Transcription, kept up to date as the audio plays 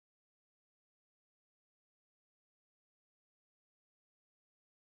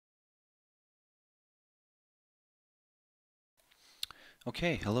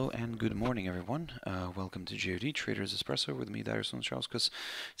Okay, hello and good morning, everyone. Welcome to JFD Traders Espresso with me, Darius Anucauskas.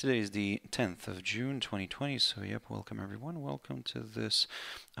 Today is the 10th of June, 2020. So, yep, welcome everyone. Welcome to this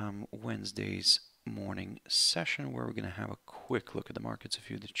Wednesday's morning session where we're going to have a quick look at the markets, a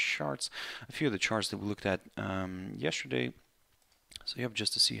few of the charts that we looked at yesterday. So, yep,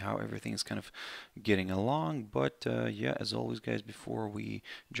 just to see how everything is kind of getting along. But yeah, as always, guys, before we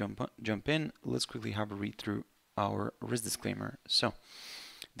jump in, let's quickly have a read through our risk disclaimer. So,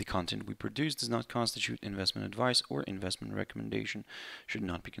 the content we produce does not constitute investment advice or investment recommendation, should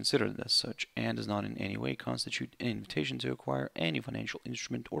not be considered as such, and does not in any way constitute an invitation to acquire any financial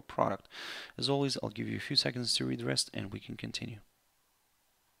instrument or product. As always, I'll give you a few seconds to read the rest and we can continue.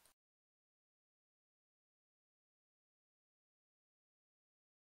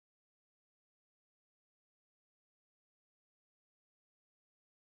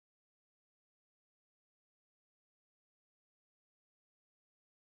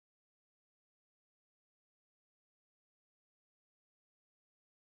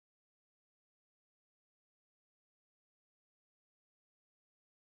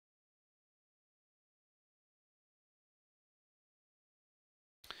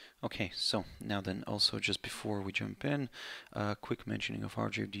 Okay, so now then, also just before we jump in, a quick mentioning of our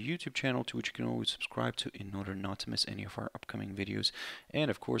JFD YouTube channel, to which you can always subscribe to in order not to miss any of our upcoming videos,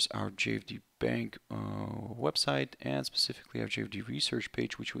 and of course our JFD Bank website, and specifically our JFD research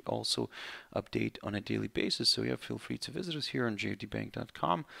page, which we also update on a daily basis. So yeah, feel free to visit us here on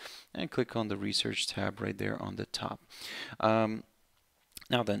jfdbank.com and click on the research tab right there on the top.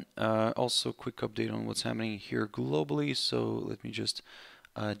 Now then, also quick update on what's happening here globally. So let me just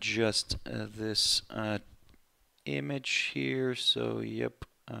adjust this image here. So yep.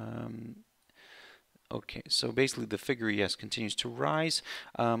 Okay, so basically the figure, yes, continues to rise.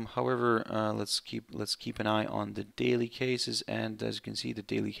 However, let's keep an eye on the daily cases, and as you can see, the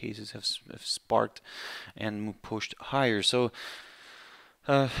daily cases have sparked and pushed higher. So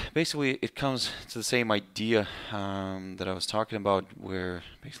basically, it comes to the same idea that I was talking about, where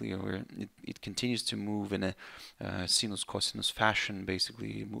basically it continues to move in a sinus cosinus fashion.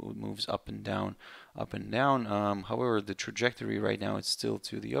 Basically, it moves up and down, up and down. However, the trajectory right now is still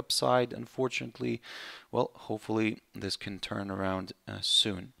to the upside, unfortunately. Well, hopefully this can turn around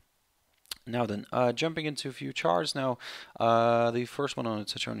soon. Now then, jumping into a few charts now. The first one I want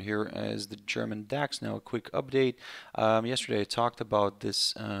to touch on here is the German DAX. Now, a quick update. Yesterday I talked about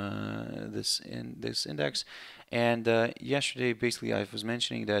this index, and yesterday basically I was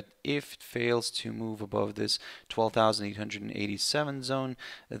mentioning that if it fails to move above this 12,887 zone,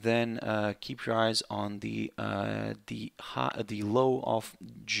 then keep your eyes on the low of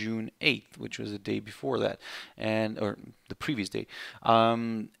June 8th, which was the day before that, or the previous day.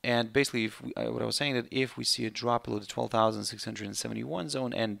 And basically, what I was saying, that if we see a drop below the 12,671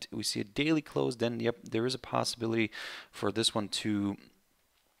 zone and we see a daily close, then yep, there is a possibility for this one to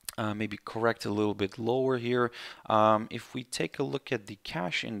maybe correct a little bit lower here. If we take a look at the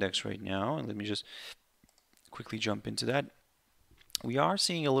cash index right now, and let me just quickly jump into that. We are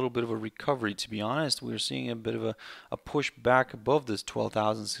seeing a little bit of a recovery, to be honest. We're seeing a bit of a push back above this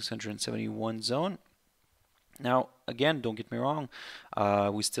 12,671 zone. Now, again, don't get me wrong,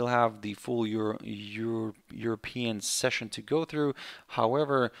 we still have the full European session to go through.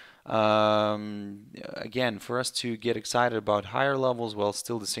 However, again, for us to get excited about higher levels, well,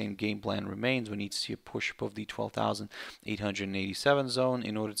 still the same game plan remains. We need to see a push above the 12,887 zone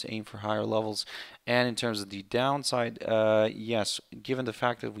in order to aim for higher levels. And in terms of the downside, yes, given the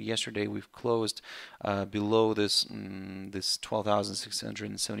fact that yesterday we've closed below this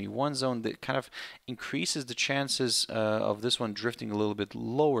 12,671 zone, that kind of increases the chances of this one drifting a little bit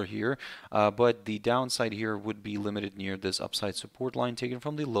lower here. But the downside here would be limited near this upside support line taken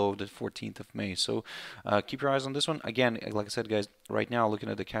from the low of the 14th of May. So keep your eyes on this one. Again, like I said, guys, right now looking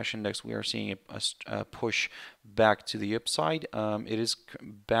at the cash index, we are seeing a push back to the upside. It is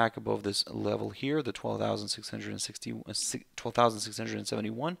back above this level here, the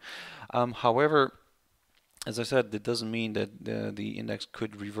 12,671. However, as I said, that doesn't mean that the index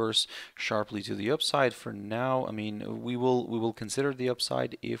could reverse sharply to the upside. For now, I mean, we will consider the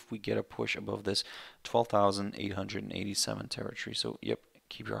upside if we get a push above this 12,887 territory. So, yep,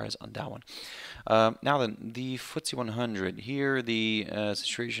 keep your eyes on that one. Now then, the FTSE 100. Here, the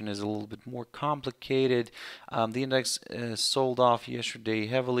situation is a little bit more complicated. The index sold off yesterday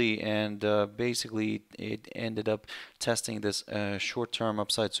heavily, and basically it ended up testing this short-term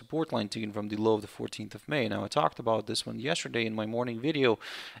upside support line taken from the low of the 14th of May. Now, I talked about this one yesterday in my morning video,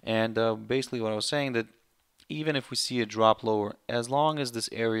 and basically what I was saying, that even if we see a drop lower, as long as this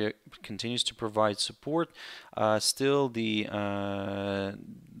area continues to provide support, still the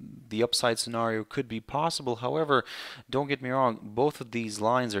upside scenario could be possible. However, don't get me wrong, both of these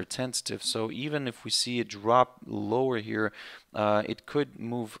lines are tentative, so even if we see a drop lower here, it could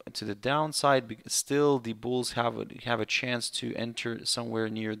move to the downside. Still, the bulls have a chance to enter somewhere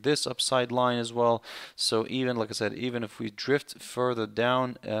near this upside line as well. So even, like I said, even if we drift further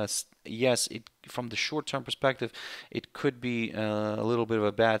down, yes, from the short-term perspective, it could be a little bit of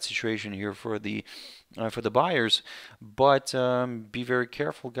a bad situation here for the buyers, but be very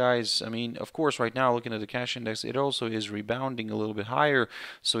careful, guys. I mean, of course, right now, looking at the cash index, it also is rebounding a little bit higher,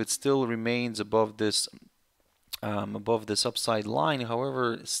 so it still remains above this upside line.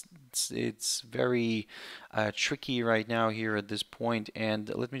 However, it's very tricky right now here at this point. And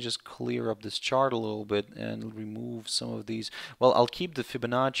let me just clear up this chart a little bit and remove some of these. Well, I'll keep the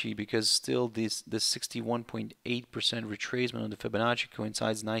Fibonacci because still this 61.8% retracement on the Fibonacci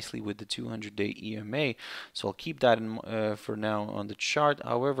coincides nicely with the 200-day EMA. So I'll keep that in, for now on the chart.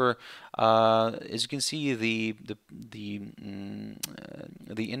 However, as you can see, the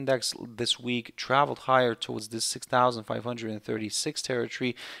index this week traveled higher towards this 6,536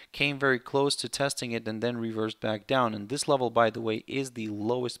 territory, came very close to testing it, and then reversed back down. And this level, by the way, is the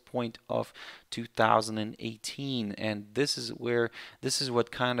lowest point of 2018, and this is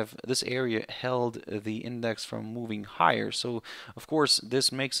what kind of this area held the index from moving higher. So of course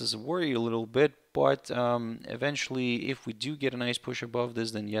this makes us worry a little bit, but eventually if we do get a nice push above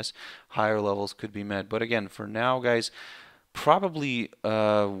this, then yes, higher levels could be met. But again, for now, guys, probably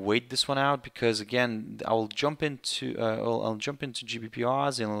wait this one out, because again, I'll jump into GBP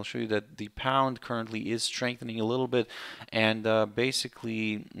Aussie, and I'll show you that the pound currently is strengthening a little bit, and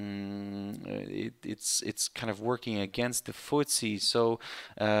basically it's kind of working against the FTSE. So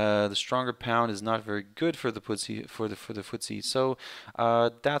the stronger pound is not very good for the FTSE. So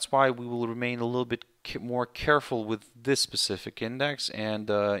that's why we will remain a little bit more careful with this specific index, and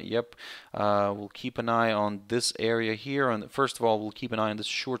we'll keep an eye on this area here. And first of all, we'll keep an eye on this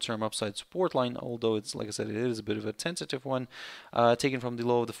short-term upside support line, although it's, like I said, it is a bit of a tentative one, taken from the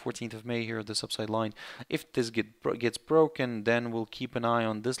low of the 14th of May here, this upside line. If this gets broken, then we'll keep an eye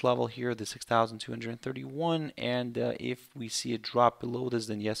on this level here, the 6,231, and if we see a drop below this,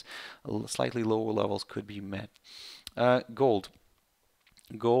 then yes, slightly lower levels could be met. Gold.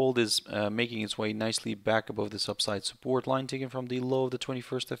 Gold is making its way nicely back above this upside support line, taken from the low of the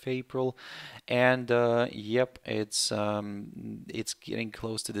 21st of April, and yep, it's getting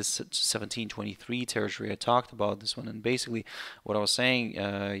close to this 1723 territory. I talked about this one, and basically what I was saying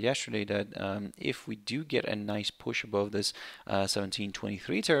yesterday, that if we do get a nice push above this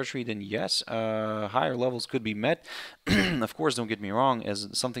 1723 territory, then yes, higher levels could be met. Of course, don't get me wrong, as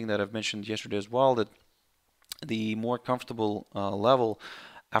something that I've mentioned yesterday as well, that the more comfortable level,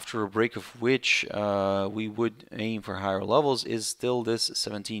 after a break of which we would aim for higher levels, is still this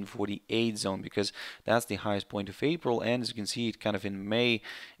 1748 zone, because that's the highest point of April, and as you can see, it kind of in May,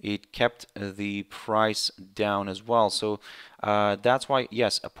 it kept the price down as well. So that's why,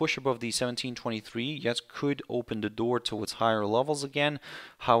 yes, a push above the 1723, yes, could open the door towards higher levels again.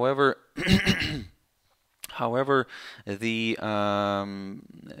 However, the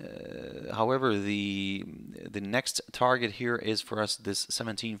next target here is for us this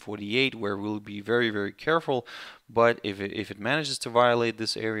 1748, where we'll be very, very careful. But if it manages to violate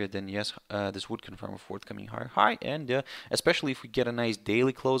this area, then yes, this would confirm a forthcoming higher high, and especially if we get a nice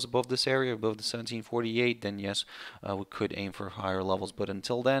daily close above this area, above the 1748, then yes, we could aim for higher levels. But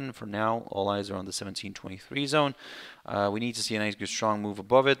until then, for now, all eyes are on the 1723 zone. We need to see a nice, good, strong move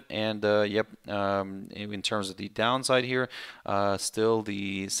above it, and in terms of the downside here, still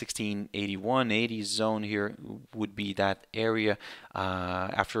the 1681.80 zone here would be that area,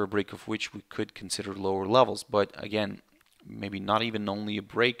 after a break of which we could consider lower levels. But again, maybe not even only a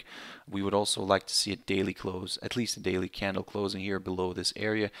break, we would also like to see a daily close, at least a daily candle closing here below this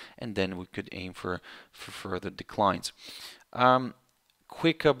area, and then we could aim for further declines.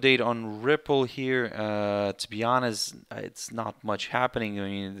 Quick update on Ripple here. To be honest, it's not much happening. I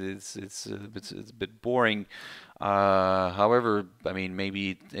mean, it's a bit boring. However, I mean,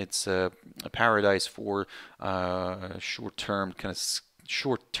 maybe it's a paradise for short-term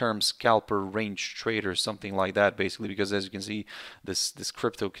scalper range traders, something like that, basically, because as you can see, this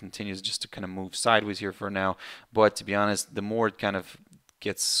crypto continues just to kind of move sideways here for now. But to be honest, the more it kind of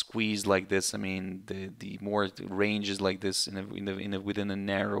gets squeezed like this, I mean, the more ranges like this within a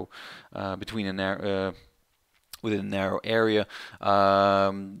narrow within a narrow area,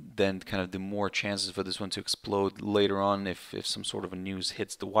 then kind of the more chances for this one to explode later on if some sort of a news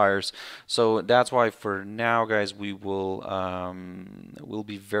hits the wires. So that's why for now, guys, we'll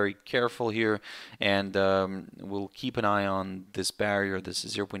be very careful here, and we'll keep an eye on this barrier, this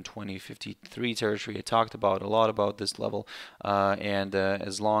 0.2053 territory. I talked about a lot about this level, and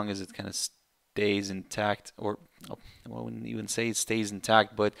as long as it kind of stays intact, or well, I wouldn't even say it stays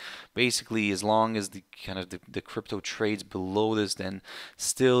intact, but basically as long as the kind of the crypto trades below this, then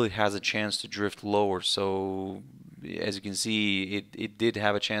still it has a chance to drift lower. So as you can see, it did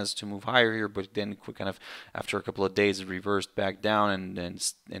have a chance to move higher here, but then kind of after a couple of days it reversed back down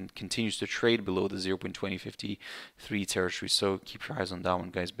and continues to trade below the 0.2053 territory. So keep your eyes on that one,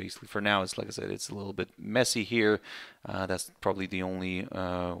 guys. Basically for now, it's like I said, it's a little bit messy here. That's probably the only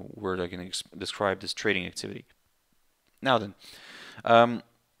word I can describe this trading activity. Now then,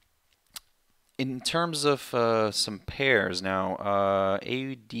 in terms of some pairs now,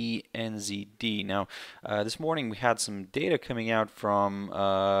 AUD, NZD. Now, this morning we had some data coming out from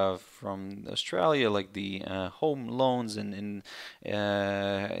Australia, like the home loans and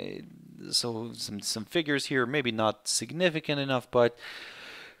so some figures here, maybe not significant enough, but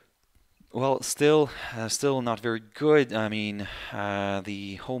well, still not very good. I mean,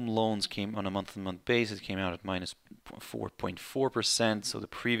 the home loans came on a month-to-month basis, came out at minus 4.4%. So the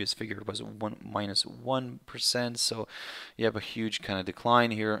previous figure was minus 1%. So you have a huge kind of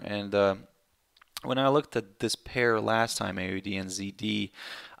decline here. And when I looked at this pair last time, AUD and ZD,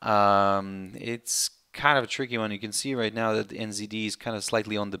 it's kind of a tricky one. You can see right now that the NZD is kind of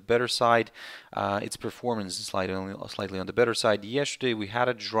slightly on the better side. Its performance is slightly on the better side. Yesterday we had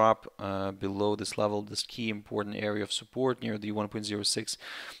a drop below this level, this key important area of support near the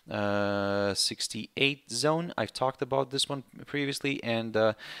 1.0668 zone. I've talked about this one previously, and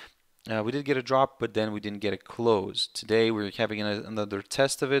we did get a drop, but then we didn't get a close. Today we're having another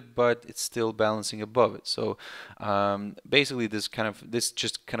test of it, but it's still balancing above it. So basically this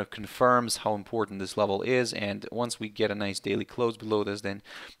just kind of confirms how important this level is, and once we get a nice daily close below this, then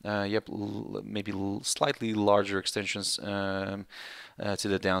yep, maybe slightly larger extensions to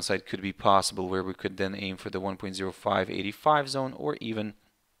the downside could be possible, where we could then aim for the 1.0585 zone, or even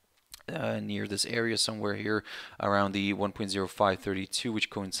near this area somewhere here around the 1.0532, which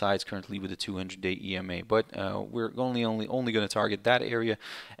coincides currently with the 200-day EMA. But we're only going to target that area,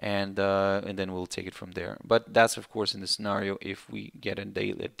 and then we'll take it from there. But that's of course in the scenario if we get a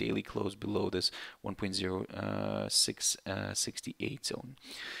daily close below this 1.0668 zone.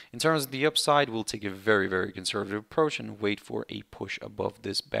 In terms of the upside, we'll take a very conservative approach and wait for a push above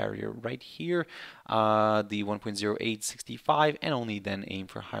this barrier right here, the 1.0865, and only then aim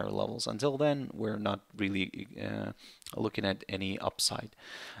for higher levels. Until then, we're not really looking at any upside.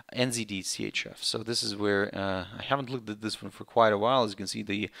 NZD CHF. So this is where I haven't looked at this one for quite a while. As you can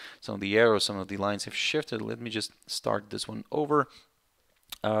see, some of the arrows, some of the lines have shifted. Let me just start this one over.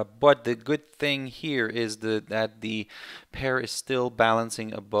 But the good thing here is that the pair is still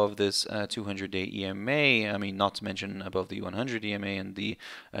balancing above this 200-day EMA. I mean, not to mention above the 100 EMA and the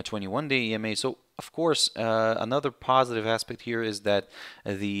 21-day EMA. So, of course, another positive aspect here is that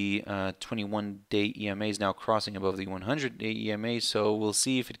the 21-day EMA is now crossing above the 100-day EMA. So we'll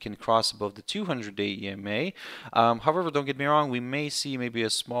see if it can cross above the 200-day EMA. However, don't get me wrong, we may see maybe a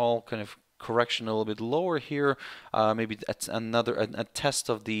small kind of correction a little bit lower here, maybe that's a test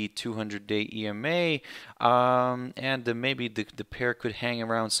of the 200-day EMA, and maybe the pair could hang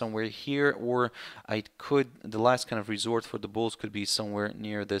around somewhere here, or the last kind of resort for the bulls could be somewhere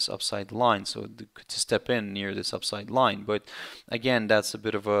near this upside line, so to step in near this upside line. But again, that's a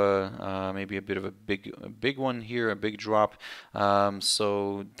bit of a maybe a bit of a big one here, a big drop.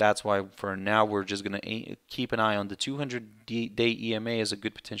 So that's why for now we're just gonna keep an eye on the 200-day EMA as a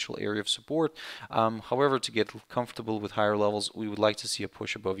good potential area of support. However, to get comfortable with higher levels, we would like to see a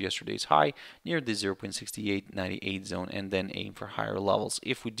push above yesterday's high near the 0.6898 zone, and then aim for higher levels.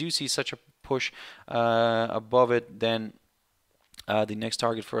 If we do see such a push above it, then the next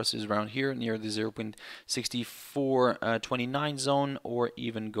target for us is around here near the 0.6429 zone, or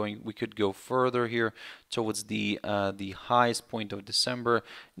even we could go further here towards the highest point of December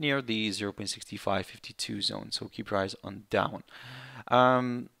near the 0.6552 zone. So keep your eyes on that one.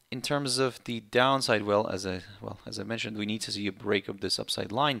 In terms of the downside, as I mentioned, we need to see a break of this upside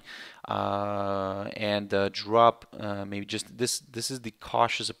line and drop. Maybe just this is the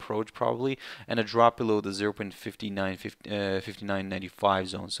cautious approach probably, and a drop below the 0.5995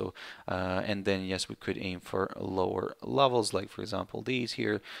 zone. So and then yes, we could aim for lower levels, like for example these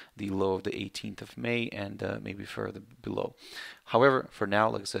here, the low of the 18th of May, and maybe further below. However, for now,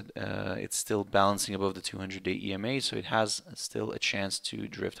 like I said, it's still balancing above the 200-day EMA, so it has still a chance to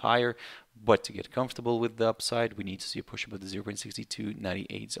drift higher. But to get comfortable with the upside, we need to see a push above the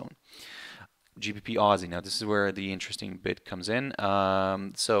 0.6298 zone. GBP Aussie. Now this is where the interesting bit comes in.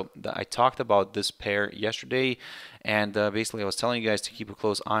 I talked about this pair yesterday, and basically I was telling you guys to keep a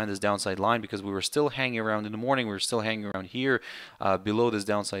close eye on this downside line because we were still hanging around in the morning. We were still hanging around here below this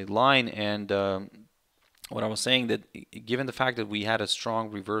downside line, and what I was saying that given the fact that we had a strong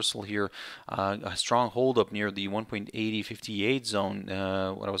reversal here, a strong hold up near the 1.8058 zone,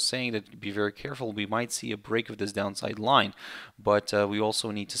 what I was saying that be very careful. We might see a break of this downside line, but we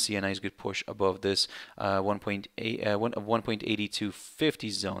also need to see a nice good push above this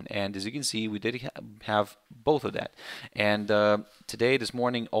 1.8250 zone. And as you can see, we did have both of that. And today, this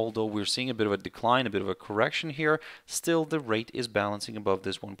morning, although we're seeing a bit of a decline, a bit of a correction here, still the rate is balancing above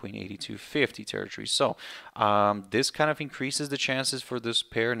this 1.8250 territory. So this kind of increases the chances for this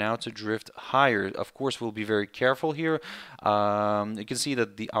pair now to drift higher. Of course, we'll be very careful here. You can see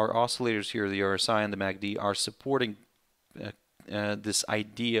that our oscillators here, the RSI and the MACD, are supporting this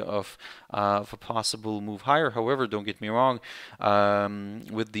idea of a possible move higher. However, don't get me wrong,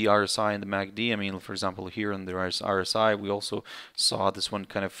 with the RSI and the MACD, I mean, for example, here on the RSI, we also saw this one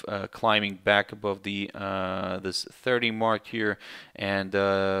kind of climbing back above the this 30 mark here, and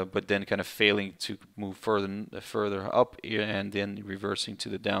but then kind of failing to move further up here and then reversing to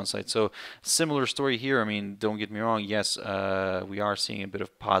the downside. So similar story here. I mean, don't get me wrong. Yes, we are seeing a bit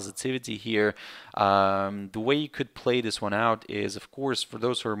of positivity here. The way you could play this one out is, of course, for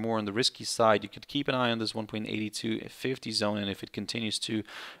those who are more on the risky side, you could keep an eye on this 1.8250 zone, and if it continues to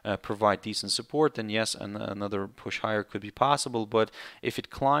provide decent support, then yes, another push higher could be possible. But if it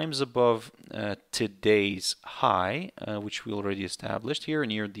climbs above today's high, which we already established here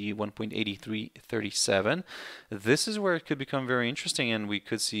near the 1.8337, this is where it could become very interesting, and we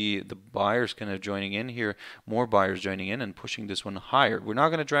could see the buyers kind of joining in here, more buyers joining in and pushing this one higher. We're not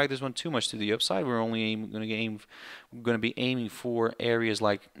going to drag this one too much to the upside. We're only going to be aiming for areas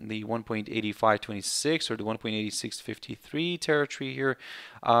like the 1.8526 or the 1.8653 territory here.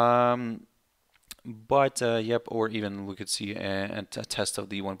 Yep, or even we could see a test of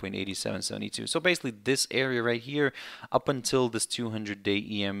the 1.8772. So basically this area right here up until this 200-day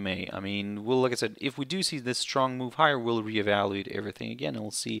EMA. I mean, like I said, if we do see this strong move higher, we'll reevaluate everything again and we'll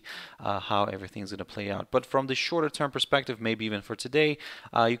see how everything's going to play out. But from the shorter term perspective, maybe even for today,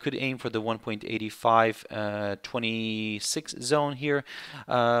 you could aim for the 1.8526 zone here,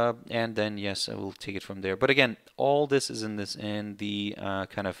 and then yes, we'll take it from there. But again, all this is in the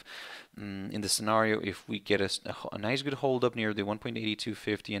kind of in the scenario if we get a nice good hold up near the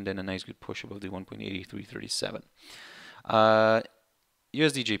 1.8250 and then a nice good push above the 1.8337. USD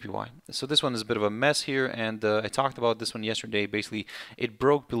JPY. So this one is a bit of a mess here, and I talked about this one yesterday. Basically, it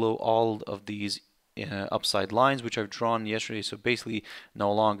broke below all of these upside lines which I've drawn yesterday, so basically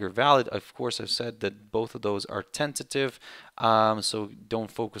no longer valid. Of course, I've said that both of those are tentative, so don't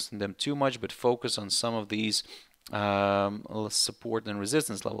focus on them too much, but focus on some of these support and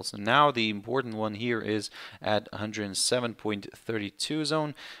resistance levels. And now the important one here is at 107.32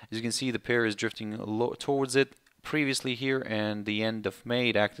 zone. As you can see, the pair is drifting low towards it. Previously here and the end of May,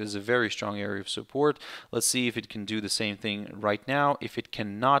 it acted as a very strong area of support. Let's see if it can do the same thing right now. If it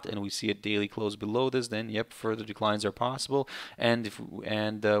cannot, and we see a daily close below this, then yep, further declines are possible. And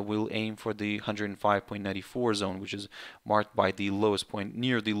we'll aim for the 105.94 zone, which is marked by the lowest point,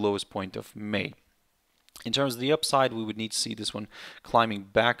 near the lowest point of May. In terms of the upside, we would need to see this one climbing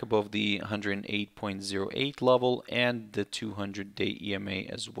back above the 108.08 level and the 200-day EMA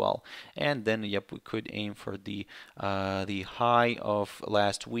as well. And then, yep, we could aim for the high of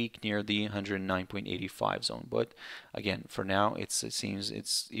last week near the 109.85 zone. But again, for now, it seems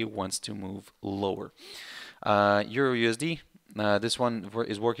it wants to move lower. Euro USD. This one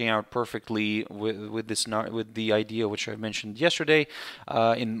is working out perfectly with the idea which I mentioned yesterday.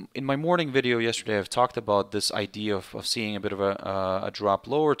 In my morning video yesterday, I've talked about this idea of seeing a bit of a drop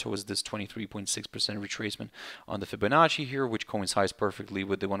lower towards this 23.6% retracement on the Fibonacci here, which coincides perfectly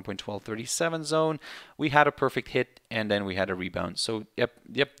with the 1.1237 zone. We had a perfect hit and then we had a rebound. So yep,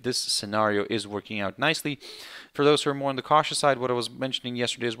 this scenario is working out nicely. For those who are more on the cautious side, what I was mentioning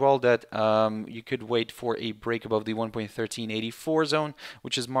yesterday as well, that you could wait for a break above the 1.1384 zone,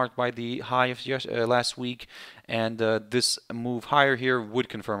 which is marked by the high of last week, and this move higher here would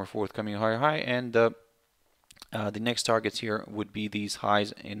confirm a forthcoming higher high, and the next targets here would be these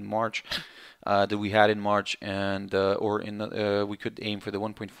highs in March that we had in March, and we could aim for the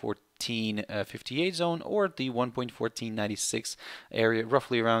 1.14 1.1458 zone or the 1.1496 area,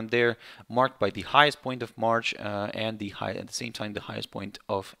 roughly around there, marked by the highest point of March and the at the same time the highest point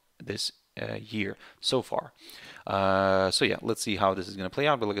of this year so far. So yeah, let's see how this is going to play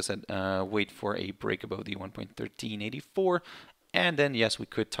out. But like I said, wait for a break above the 1.1384. And then, yes, we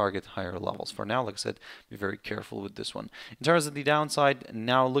could target higher levels. For now, like I said, be very careful with this one. In terms of the downside,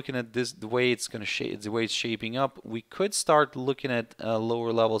 now looking at this, the way it's going to the way it's shaping up, we could start looking at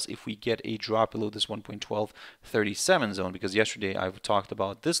lower levels if we get a drop below this 1.1237 zone. Because yesterday I've talked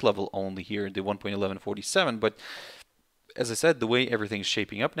about this level only here, the 1.1147. But as I said, the way everything's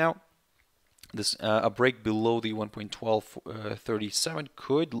shaping up now, this a break below the 1.1237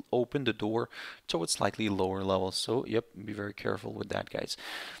 could open the door towards slightly lower levels. So, yep, be very careful with that, guys.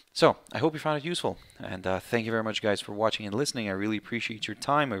 So, I hope you found it useful. And thank you very much, guys, for watching and listening. I really appreciate your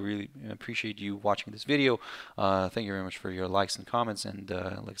time. I really appreciate you watching this video. Thank you very much for your likes and comments. And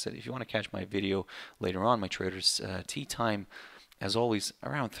like I said, if you want to catch my video later on, my Traders Tea Time, as always,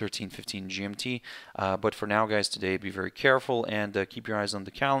 around 13:15 GMT. But for now, guys, today, be very careful and keep your eyes on the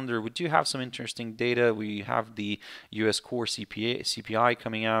calendar. We do have some interesting data. We have the U.S. core CPI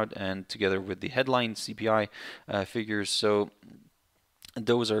coming out, and together with the headline CPI figures. So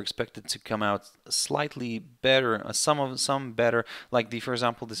those are expected to come out slightly better, some better. Like for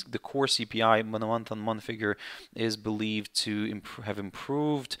example, the core CPI month-on-month figure is believed to have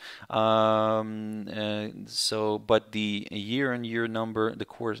improved. But the year-on-year number, the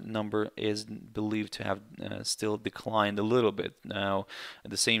core number, is believed to have still declined a little bit. Now,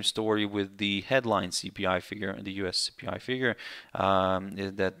 the same story with the headline CPI figure, the U.S. CPI figure,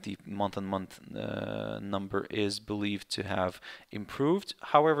 is that the month-on-month number is believed to have improved.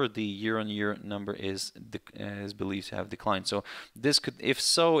 However, the year-on-year number is believed to have declined. So this could, if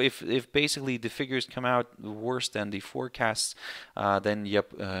basically the figures come out worse than the forecasts, then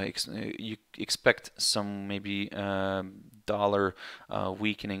yep, you expect some maybe dollar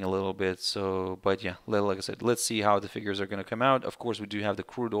weakening a little bit. So, but yeah, like I said, let's see how the figures are going to come out. Of course, we do have the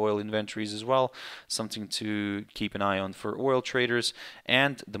crude oil inventories as well, something to keep an eye on for oil traders,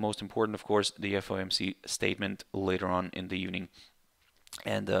 and the most important, of course, the FOMC statement later on in the evening.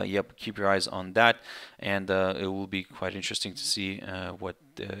 And yep, keep your eyes on that, and it will be quite interesting to see what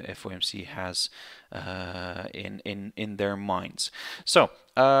the FOMC has in their minds. So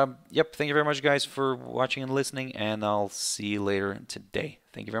yep, thank you very much, guys, for watching and listening, and I'll see you later today.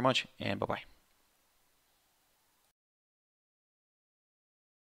 Thank you very much, and bye-bye.